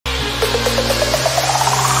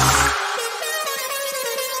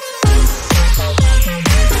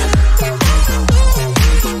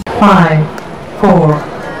5, 4,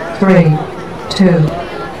 3, 2,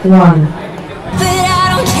 1. But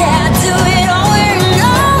I don't care, do it over and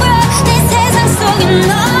over. 내 세상 속에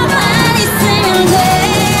너만 있으면 돼.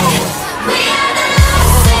 We are the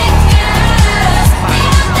lovesick girls. 네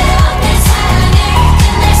맘대로 내 사랑을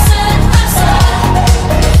끝낼 순 없어.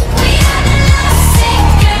 We are the lovesick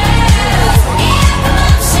girls. 이 아픔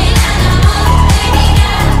없이 난 아무 의미가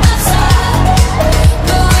없어.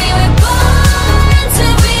 But we were born to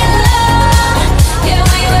be alone. Yeah,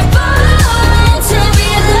 we were born to be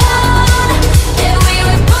alone. Yeah, we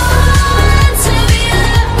were born to be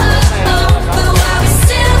alone. But why we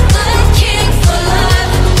still looking for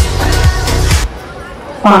love?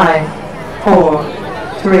 5, 4,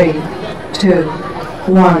 3, 2,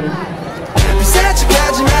 1.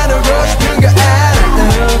 산책하지만 울고 싶은 거 알아.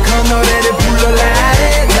 그 노래를 불러라.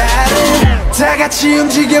 다 같이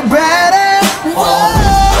움직여봐라.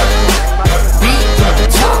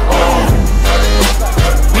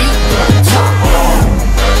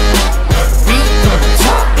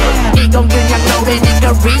 이건 그냥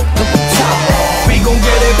노래니까 We gon'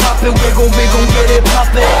 get it poppin', we gon' get it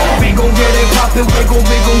poppin'. We gon' get it poppin', we gon'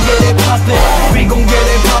 get it poppin'. We gon' get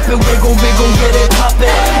it poppin', we gon' get it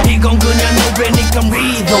poppin'. 이건 그냥 노래니까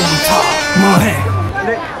rhythm top. 뭐해?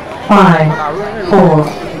 5, 4,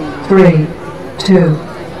 3, 2,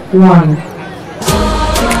 1.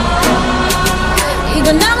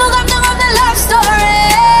 이건 아무 감정 없는 love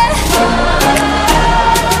story.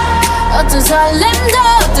 어떤 설렘도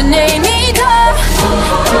어떤 의미도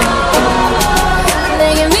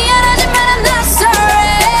내게 미안하지만 I'm not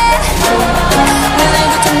sorry.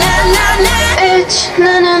 오늘부터 나 Bitch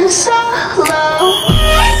나는 solo.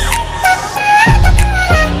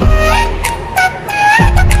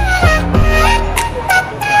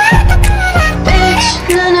 Bitch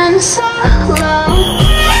나는 solo.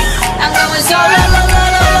 I'm going solo, la la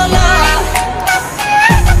la la la.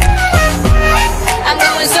 I'm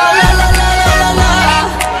going solo, la la la la la.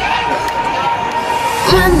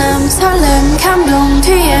 만남, 설렘, 감동,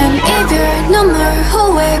 뒤엔 이별, 눈물,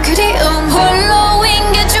 후회, 그리움.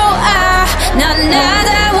 홀로인 게 좋아. 난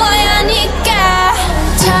나다워야 하니까.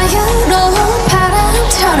 자유로운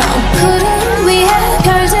바람처럼 푸른 위에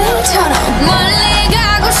별들처럼 멀리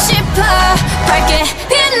가고 싶어. 밝게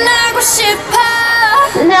빛나고 싶어.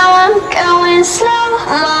 Now I'm going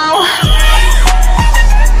slow-mo.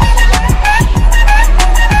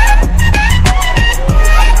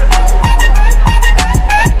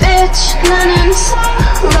 Bitch, 나는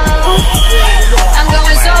solo. I'm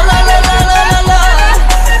going solo, la la la la la.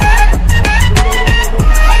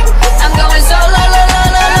 I'm going solo, la la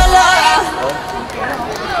la la la.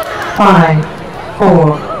 5,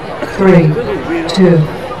 4, 3, 2,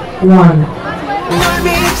 1. 널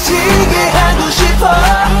미치게 하고 싶어.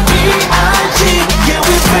 B.I.G. Yeah,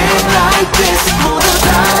 we've been like this. 모두 다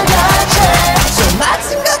같이. 저 맞은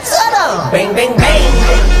것처럼. Bang, bang, bang.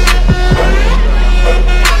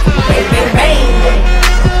 Bang, bang, bang.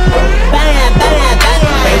 Bang, bang, bang.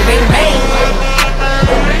 Bang, bang, bang.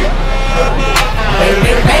 Bang,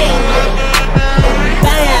 bang, bang.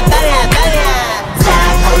 Bang, bang, bang. 다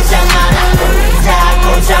고장 마라. 다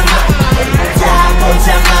고장 마. 다 고장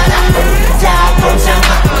마라. 다 고장 마.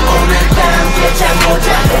 오늘 밤 끝장 보자.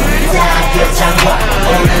 다 끝장 봐.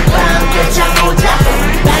 오늘 밤 끝장 보자.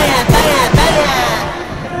 Bang, bang, bang.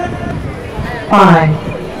 5,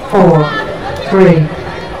 4, 3,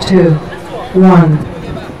 2, 1.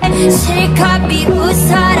 실컷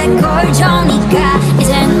비웃어라 꼴좋으니까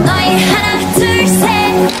이제 너희 하나 둘 셋.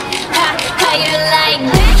 How you like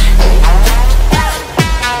that?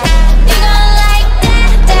 You gon' like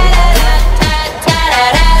that?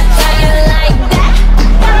 Da-da-da-da-da-da-da. How you like that?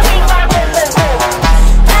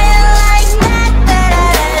 How you like that?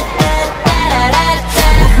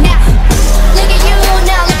 Da-da-da-da-da-da-da. Now look at you,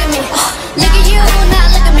 now look at me. Look at you, now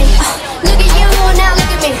look at me. Look at you, now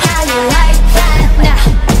look at me. How you like that? Now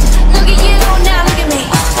look at you, now look at me.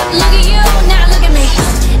 Look at you, now look at me.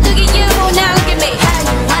 Look at you, now look at me. How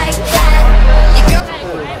you like that?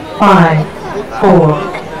 5, 4,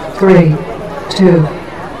 3, 2,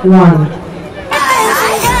 1.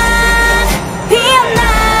 피어나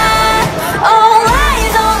All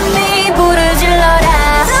eyes on me 부르질러라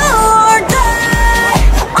Do or die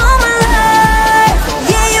All my life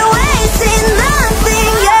Yeah, you ain't seen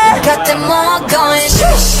nothing yet got them all going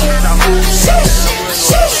shush Shush,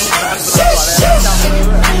 shush, shush, shush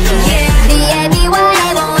Yeah, the everyone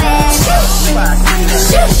ever went Shush,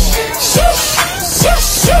 shush, shush, shush,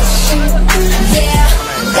 shush Yeah,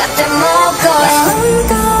 got them all going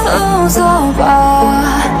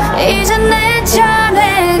웃어봐 이제 내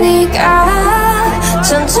차례니까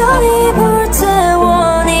천천히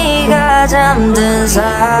불태워니 만든 사이.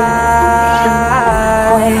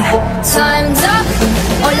 Time's up.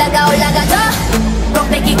 올라가 더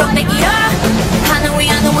꼭대기로 하늘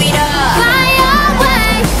위로 Fly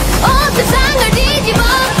away. 온 세상을 뒤집어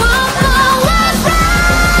What's right?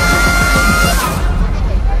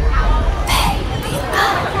 Baby,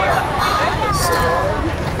 I'm a monster.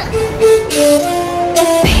 Baby,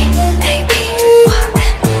 open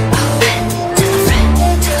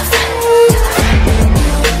to the friend.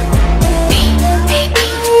 Baby, open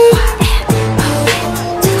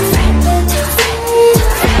to the friend.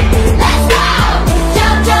 Let's go!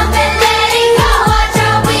 Jump and let it go. Watch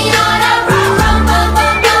out, we on a run, bum,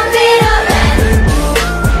 beat up and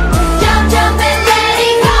jump and let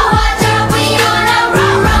it go. Watch out, we on a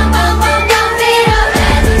run, bum, beat up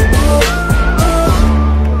and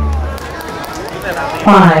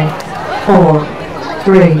 5, 4,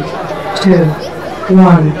 3, 2, 1.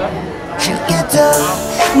 그게도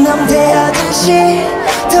넌대하듯이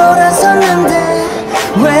돌아섰는데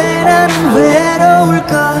왜 나는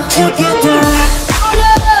외로울까. 그게도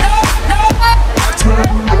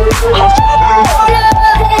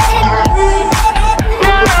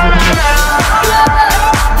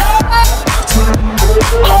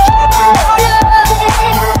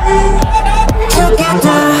그게도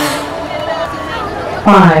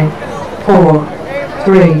 5, 4,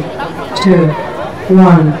 3, 2,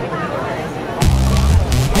 1.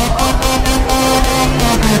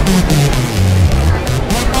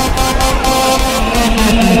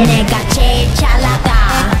 내가 제일 잘 나가.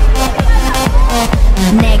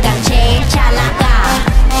 내가 제일 잘 나가.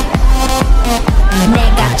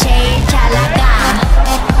 내가 제일 잘 나가.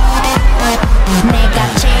 내가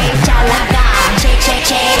제일 잘 나가.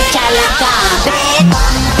 제일 잘 나가.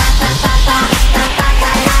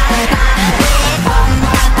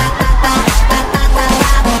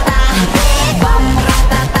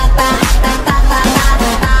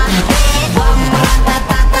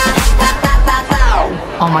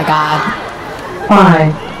 Oh my god.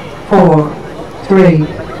 5, 4, 3,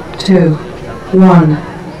 2, 1.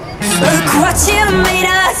 Look what you made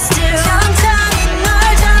us do. 천천히 널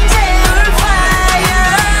잠재울 fire.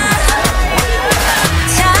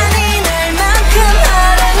 잔인할 만큼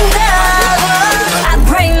아름다워. I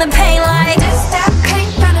bring the pain like this. Stop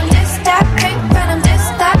creep venom. This stop creep venom. This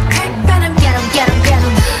stop creep venom. Get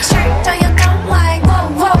 'em. Straight till you don't like.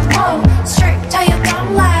 Whoa. Straight till you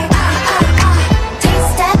don't like.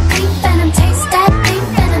 Taste that creep venom. Taste that creep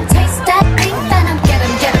venom. Taste that creep venom. Get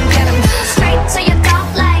 'em. Straight till you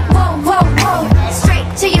don't like. Whoa. Straight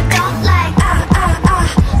till you don't like.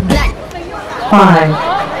 Black. 5,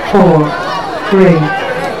 4, 3,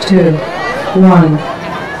 2, 1.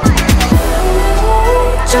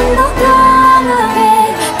 좀 더 강하게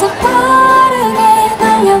더 빠르게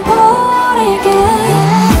날려버리게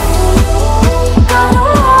I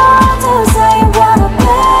don't want to say what I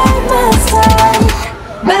made mistake.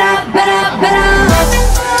 Better up. Better up.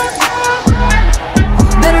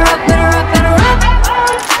 Better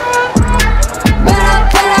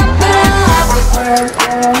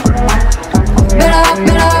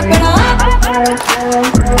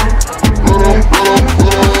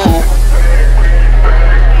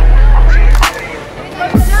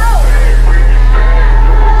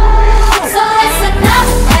So listen up,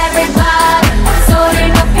 everybody. 소리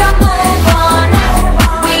높여 move on.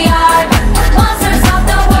 We are monsters of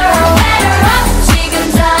the world. Better up, 지금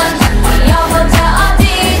당장 뛰어보자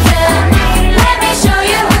어디든. Let me show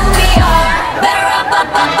you who we are. Better up.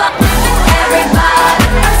 Everybody,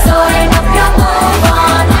 소리 높여 move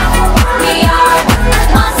on. We are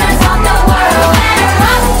monsters of the world. Better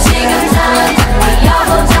up, 지금 당장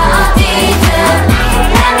뛰어보자 어디든.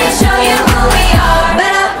 Let me show you who we are.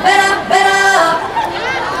 Better up.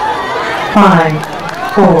 5,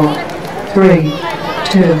 4, 3,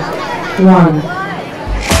 2, 1.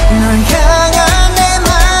 널 향한 내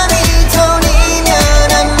맘이 돌리면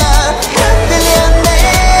아마 흔들렸네.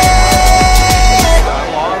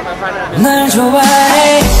 널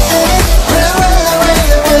좋아해.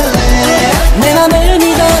 내 맘을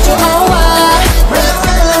믿어줘.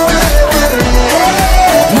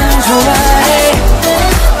 널 좋아해.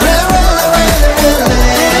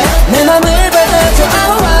 내 맘을 받아줘.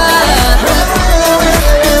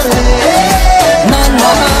 넌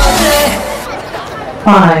어때?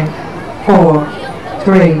 5, 4,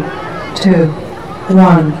 3, 2,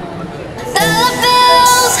 1. Dollar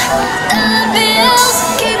bills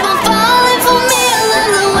keep on falling for me. I love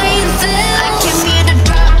the way you feel. I came here to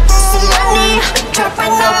drop some money, dropping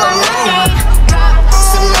all my money. Drop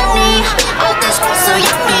some money, all this was so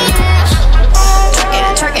yummy.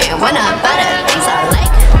 Twerking when I buy the things I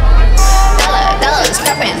like. Dollars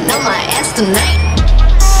dropping on my ass tonight.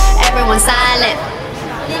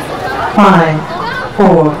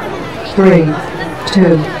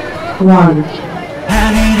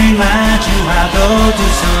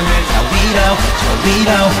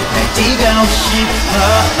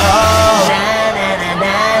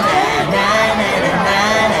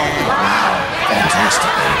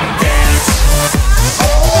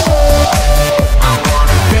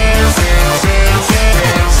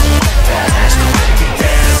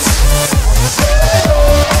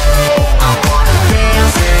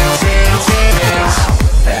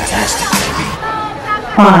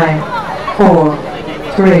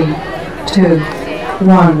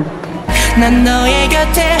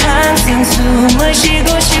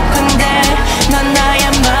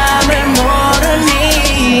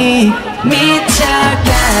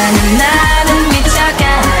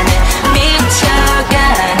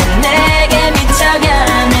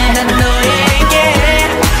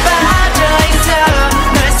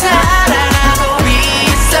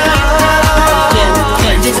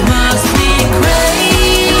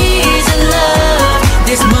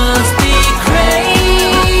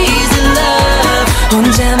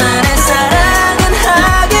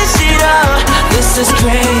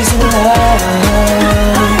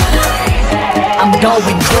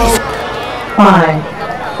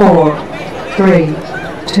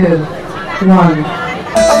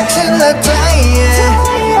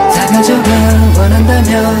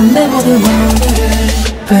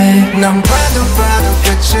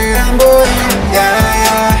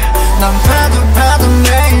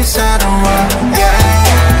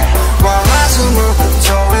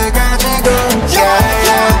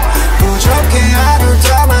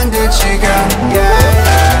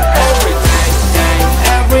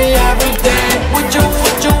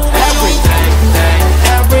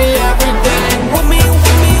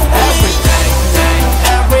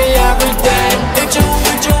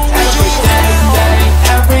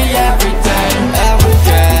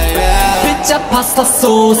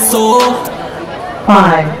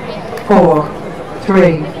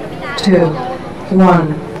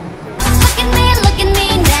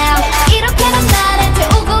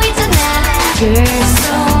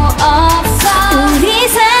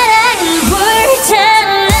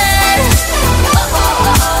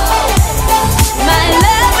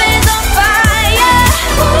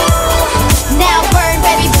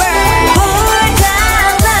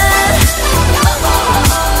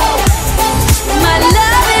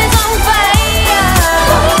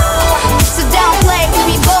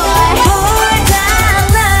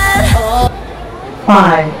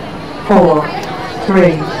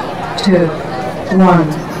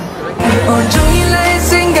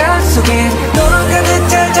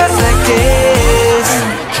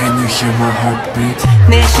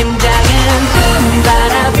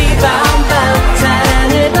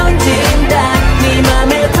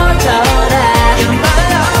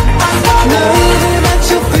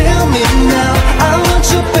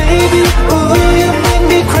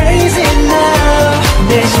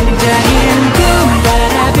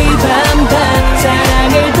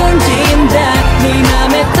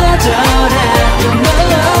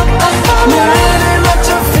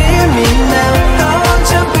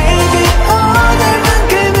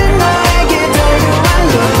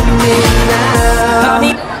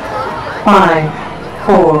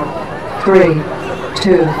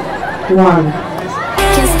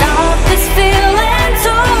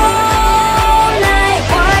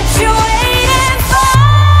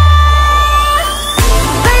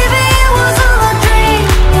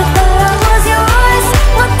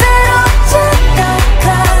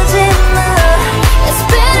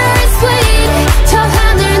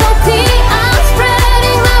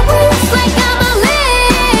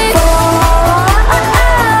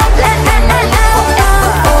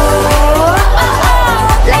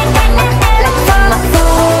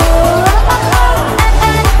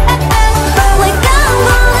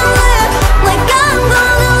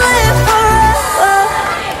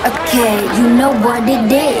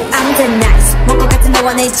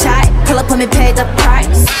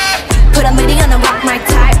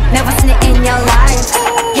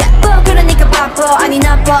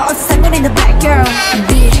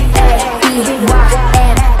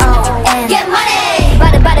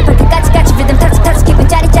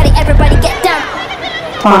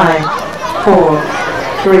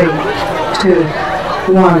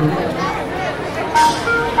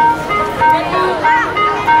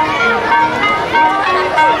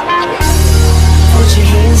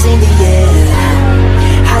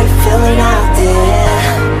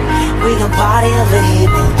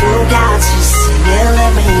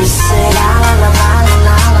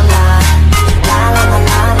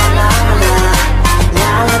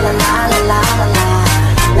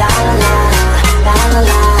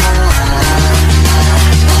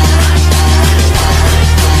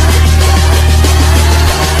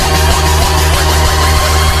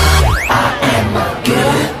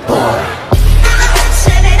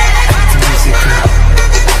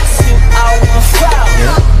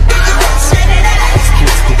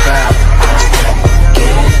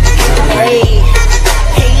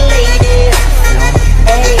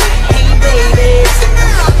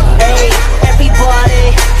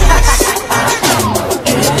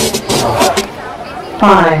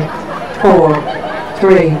 4, 3,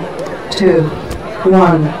 2, 1.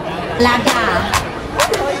 나가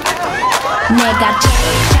내가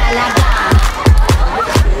제일 잘 나가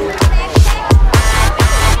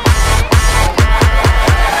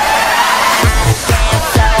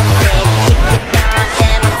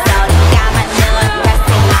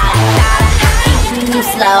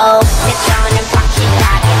slow 내 손은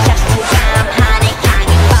확실하게 just in time 하늘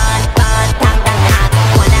향해 뻔뻔 당당하게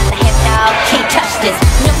원한다 해도 can't touch this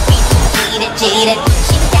눈빛은 찌릿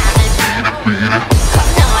심장을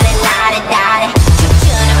콧노래 라레다레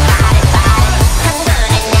춤추는 바레바레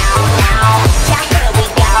당근은 now now yeah here we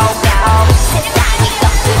go go 세상이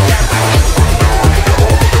꺾이고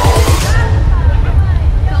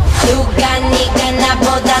누가 네가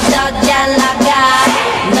나보다 더 잘 나가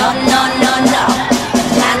no no no no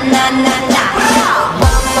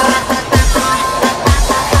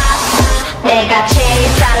내가 제일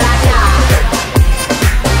잘 나가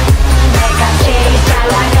내가 제일 잘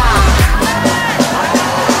나가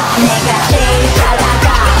내가 제일 잘 나가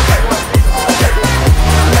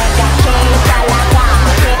내가 제일 잘 나가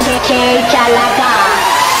제일 잘 나가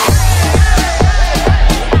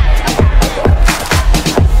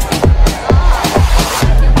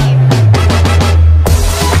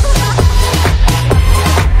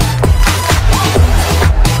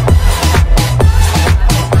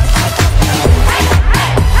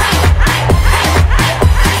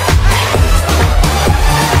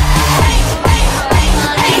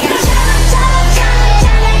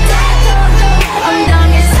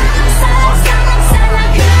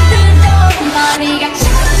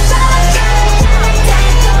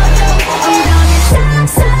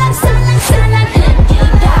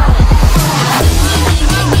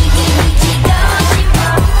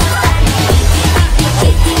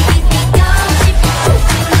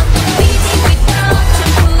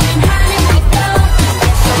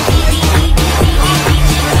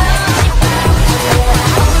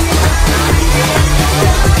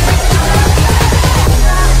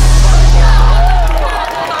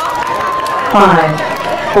 5,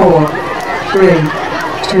 4, 3,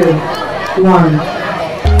 2, 1.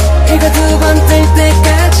 해가 두 번 뜰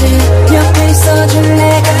때까지 옆에 있어줄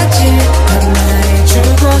내가지 한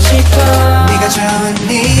말해주고 싶어 네가 좋은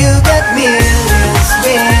이유 got millions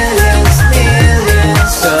millions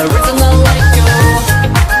millions The reason I like you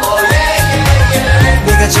Oh yeah yeah yeah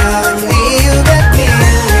네가 좋은 이유 got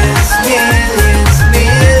millions millions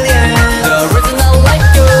millions The reason I like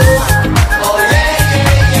you Oh yeah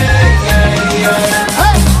yeah yeah yeah yeah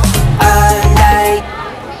I like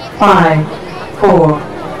 5, 4,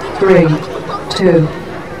 3, 2,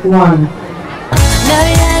 1. 널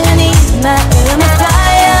향한 이 마음이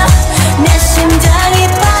fire 내 심장이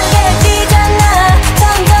빨개 뛰잖아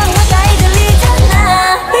점점 가까이 들리잖아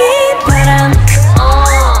이 바람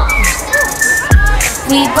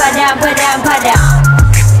휘바람 바람 바람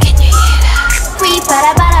Can you hear that?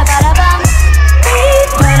 휘바라바라바라밤 이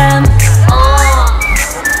바람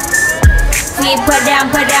휘바람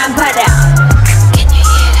바람 바람 Can you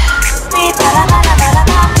hear that?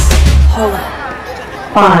 휘바라바라바라밤 Hold on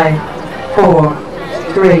 5, 4,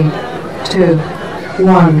 3, 2, 1.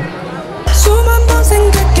 수만 번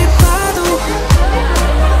생각해봐도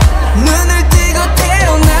눈을 뜨고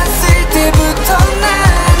태어났을 때부터 난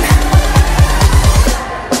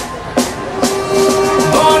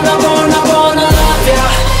Born to love ya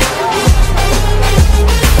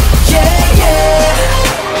Yeah yeah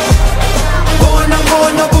Born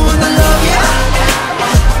to love ya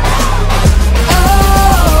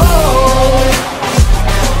Oh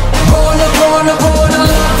Born to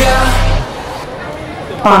love ya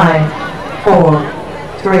 5, 4,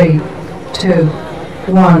 3, 2,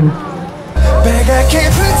 1. 빨갛게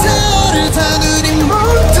불타오를 다누린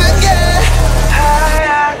모든 게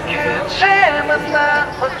하얗게 잼은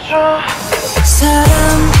나와줘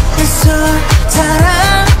사람에서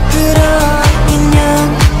사랑으로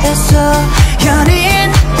인연에서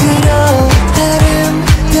연인으로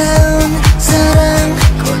아름다운 사랑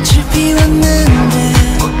꽃을 피웠는데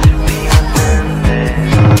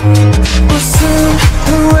웃음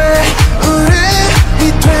후에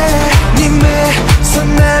우리 되님의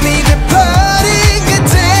선남이 돼버린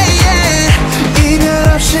그때에 이별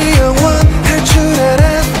없이 영원할 줄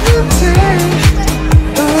알았는데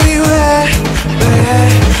우리 왜내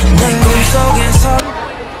꿈속에서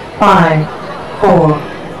 5, 4,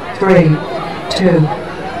 3, 2,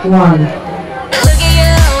 1. Look at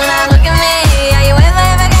you, now look at me. Are you ever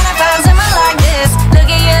gonna find someone like this? Look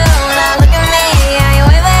at you, now look at me. Are you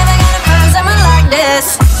ever gonna find someone like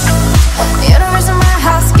this? The universe in my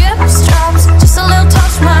house skips drops. Just a little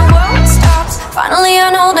touch, my world stops. Finally, I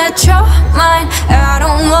know that you're mine. I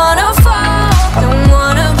don't wanna fight.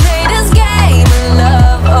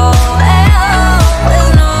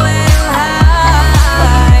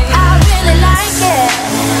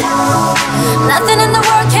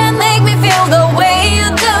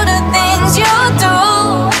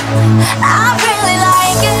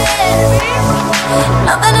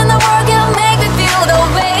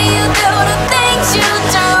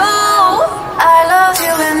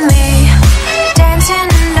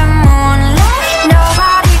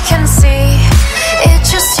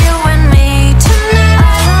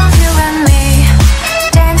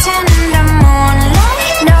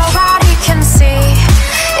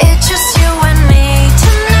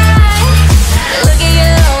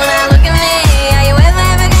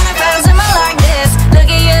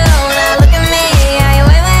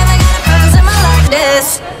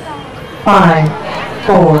 5,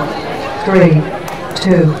 4, 3,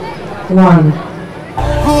 2, 1.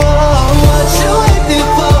 What you waiting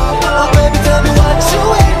for? Oh baby, tell me what you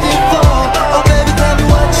waiting for. Oh baby, tell me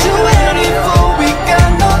what you waiting for. We got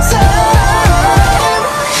no time.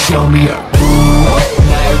 Show me your move.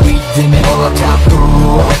 나의 리듬에 올라타고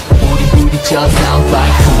우리 부딪혀 sound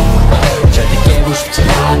like boom. 절대 깨고 싶지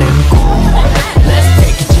않은 꿈. Let's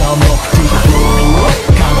take it 저 높이로.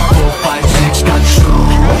 Count 4, 5, 6 got true.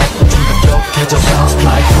 충격적해져 sounds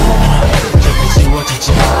like boom. 절대 지워지지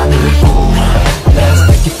않을 꿈. Let's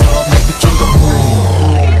take it up, make the trigger move.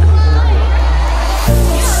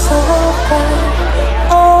 So bright,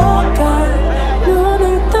 oh God, 눈을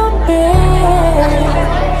또 빼.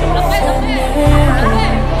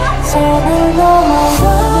 선을 넘어가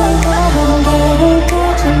다른 길을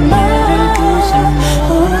가지 마.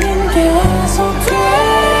 우린 계속해.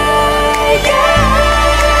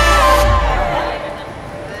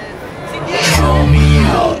 Show me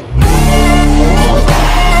out.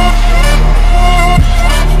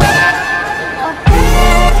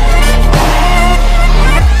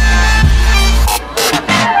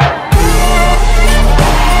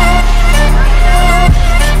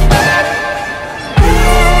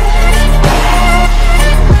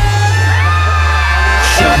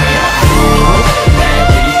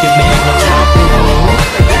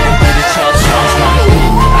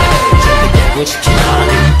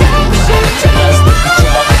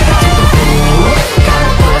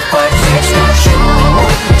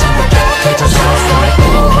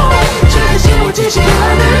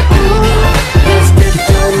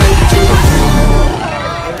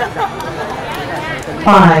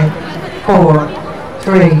 5, 4,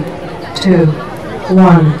 3, 2,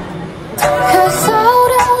 1. Cause all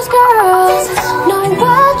those girls know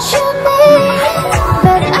what you need.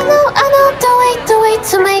 But I know the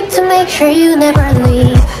way to make sure you never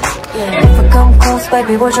leave. Yeah. If I come close,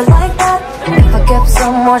 baby, would you like that? If I give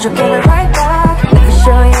some, would you give it right back? If I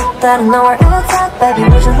show you that I know where it's at, baby,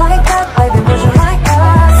 would you like that? Baby, would you like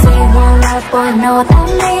that? Say one love, boy, I know what that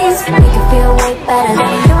means. We can feel way better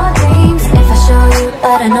than your dreams. If I show you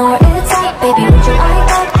that I know where it's at, baby, would you like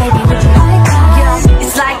that? Baby, would you like that? Yeah,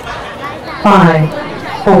 it's like 5,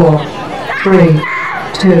 4, 3,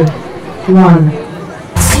 2, 1.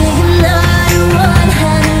 지금 너를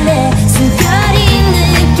원하는데 숨결이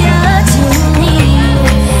느껴지니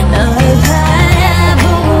너를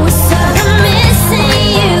바라보고 있어 I'm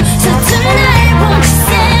missing you So tonight won't you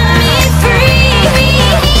set me free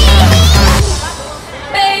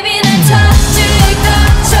Baby 날 터질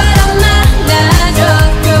것처럼 만나줘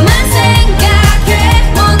그만 생각해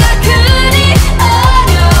뭔가 그리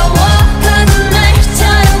어려워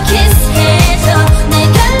거짓말처럼 키스해줘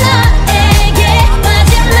내가 너에게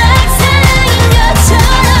마지막 사랑인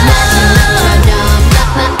것처럼 마지막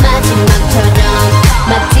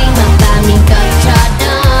밤인 것처럼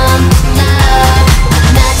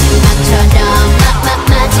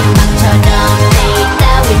마지막처럼 내일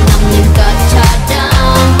따윈 없는 것처럼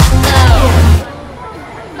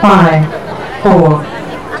 5, 4,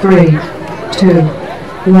 3, 2,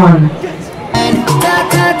 1.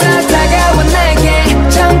 다가와 나에게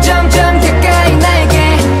점점점 가까이 나에게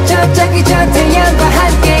갑자기 저 태양과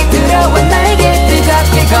함께 들어와 나에게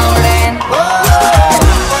뜨겁게 걸린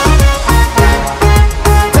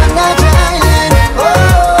당나지 아일랜드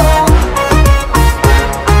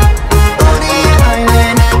우리의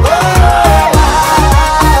아일랜드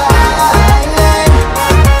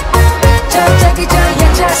갑자기 저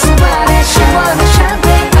여자 수발에 시원한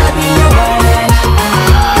샴페인 I'll be your island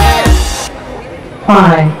 5,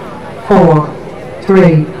 4,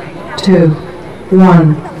 3, 2, 1.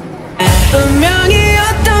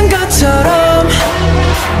 운명이었던 것처럼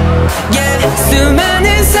yeah,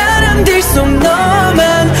 수많은 사람들 속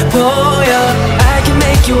너만 보여 I can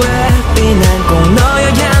make you happy 난 꼭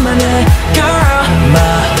너여야만 해 Girl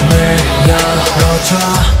마음을 열어줘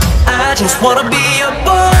I just wanna be your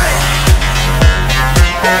boy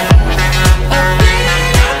마음을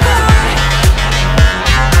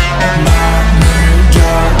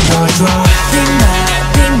열어줘 Be my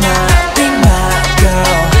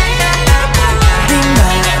girl Be my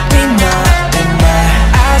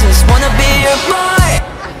I just wanna be your boy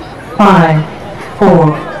 5,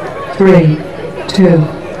 4, 3, 2,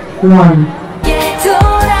 1.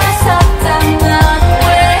 돌아섰던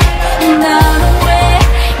넌 왜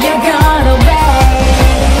You're gone away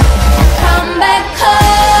Come back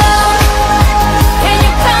home Can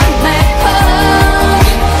you come back home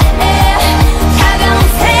yeah. 차가운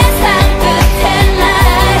세상 끝에 날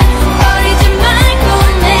버리지 말고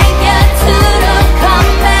내 곁으로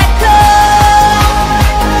Come back home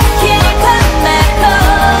Can you come back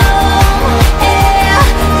home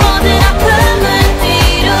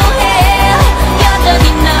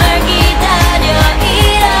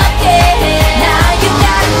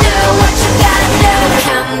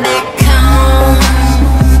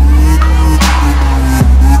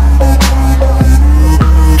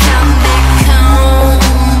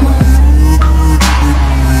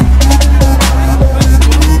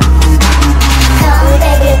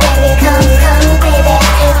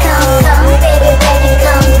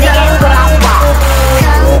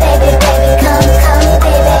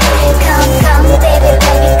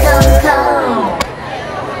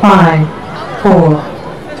 5, 4,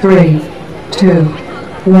 3, 2,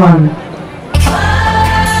 1.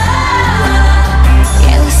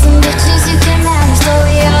 Yeah, we some bitches who can manage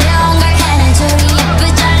story 어려운 걸 하는 조리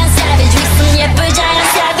예쁘잖아 savage we some 예쁘잖아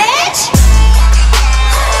savage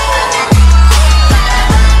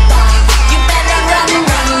You better run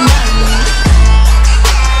run run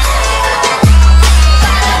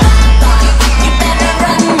You better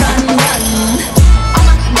run run run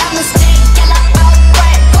down the street get up out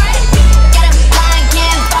work work get up flying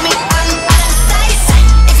can't find me I'm out of sight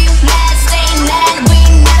if you mad stay mad we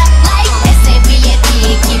not up like SAVAP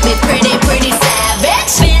keep it pretty pretty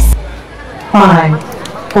savage 5,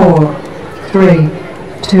 4, 3,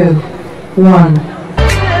 2, 1.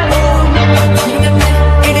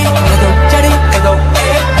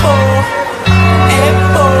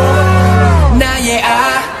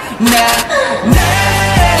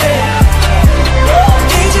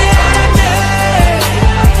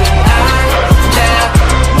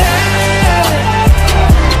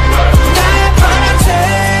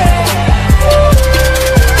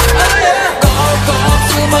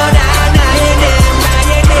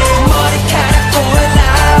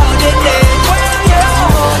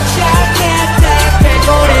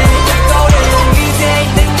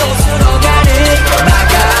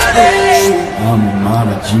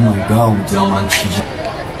 도망치지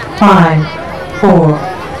 5, 4,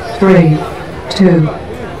 3, 2,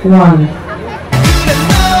 1.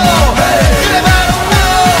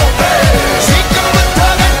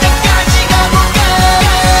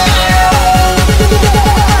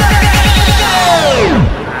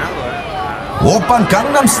 오빤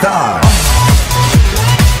강남스타일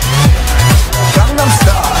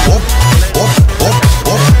강남스타일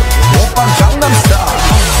오빤 강남스타일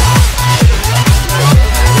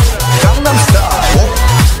강남스타일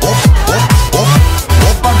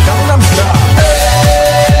오빤 강남스타일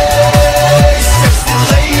에이 섹시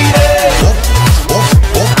레이디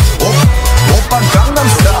오빤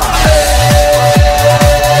강남스타일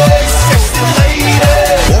에이 섹시 레이디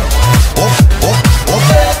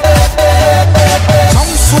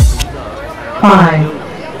정수 5,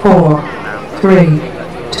 4, 3,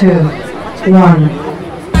 2, 1.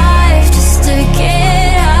 Life just to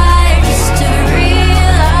get high, just to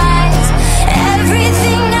realize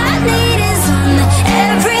everything I need is on the,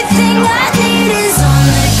 everything I need is on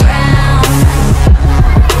the ground.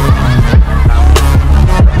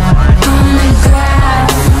 On the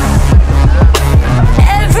ground.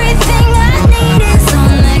 Everything I need is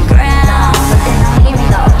on the ground.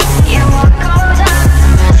 You walk all down,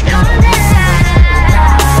 come down.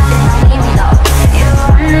 You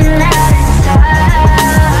run out inside.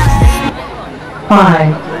 5,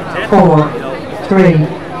 4, 3,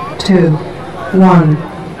 2, 1.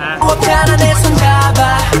 못하는 내 손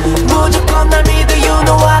잡아 무조건 날 믿어 you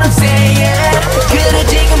know what I'm saying 그래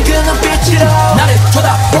지금 그 눈빛으로 나를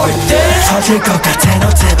쳐다볼 때 터질 것 같아 너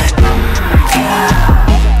때문에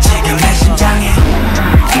지금 내 심장이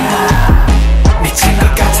미친 것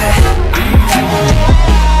같아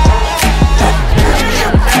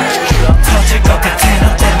터질 것 같아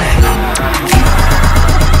너 때문에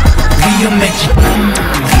위험해지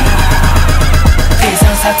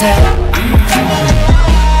비상사태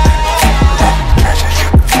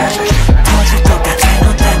터질 것 같아 너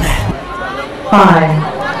때문에 5,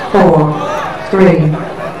 4, 3,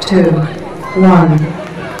 2, 1.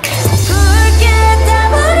 붉게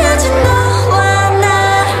타버려진 너와 난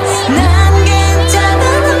괜찮아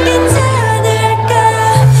넌 괜찮을까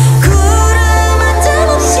구름 한 점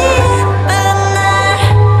없이 예쁜 날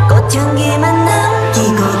꽃향기만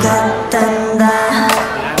남기고 갔단다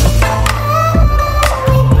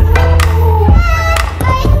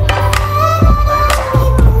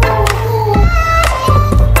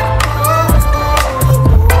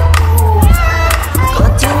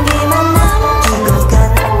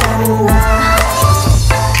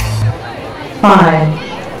 5,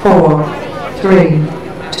 4, 3,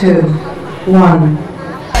 2, 1.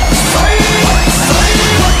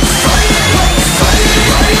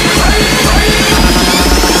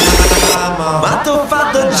 Mato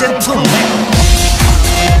fatto gentleman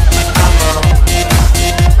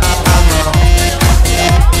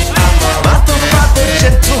Mato fatto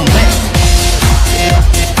gentleman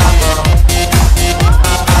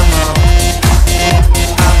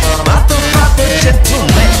Mato fatto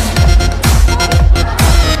gentleman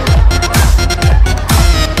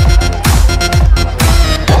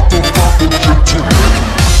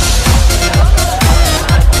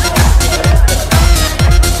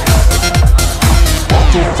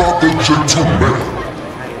Gentleman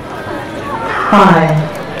 5,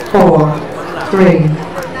 4, 3,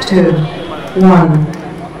 2, 1.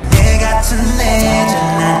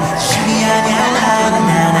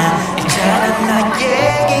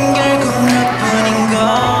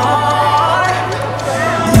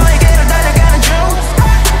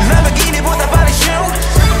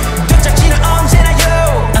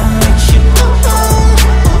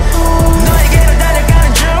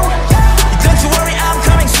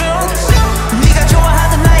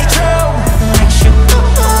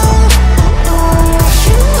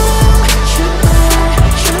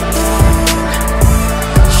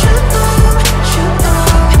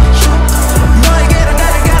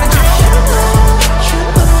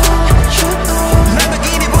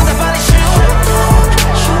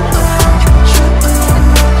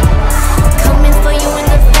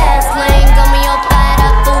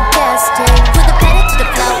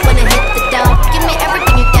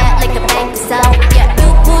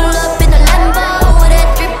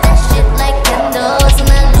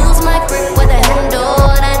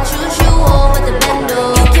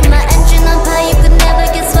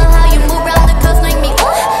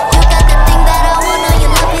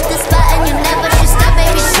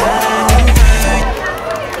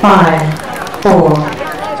 5, 4,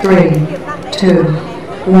 3, 2,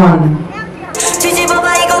 1.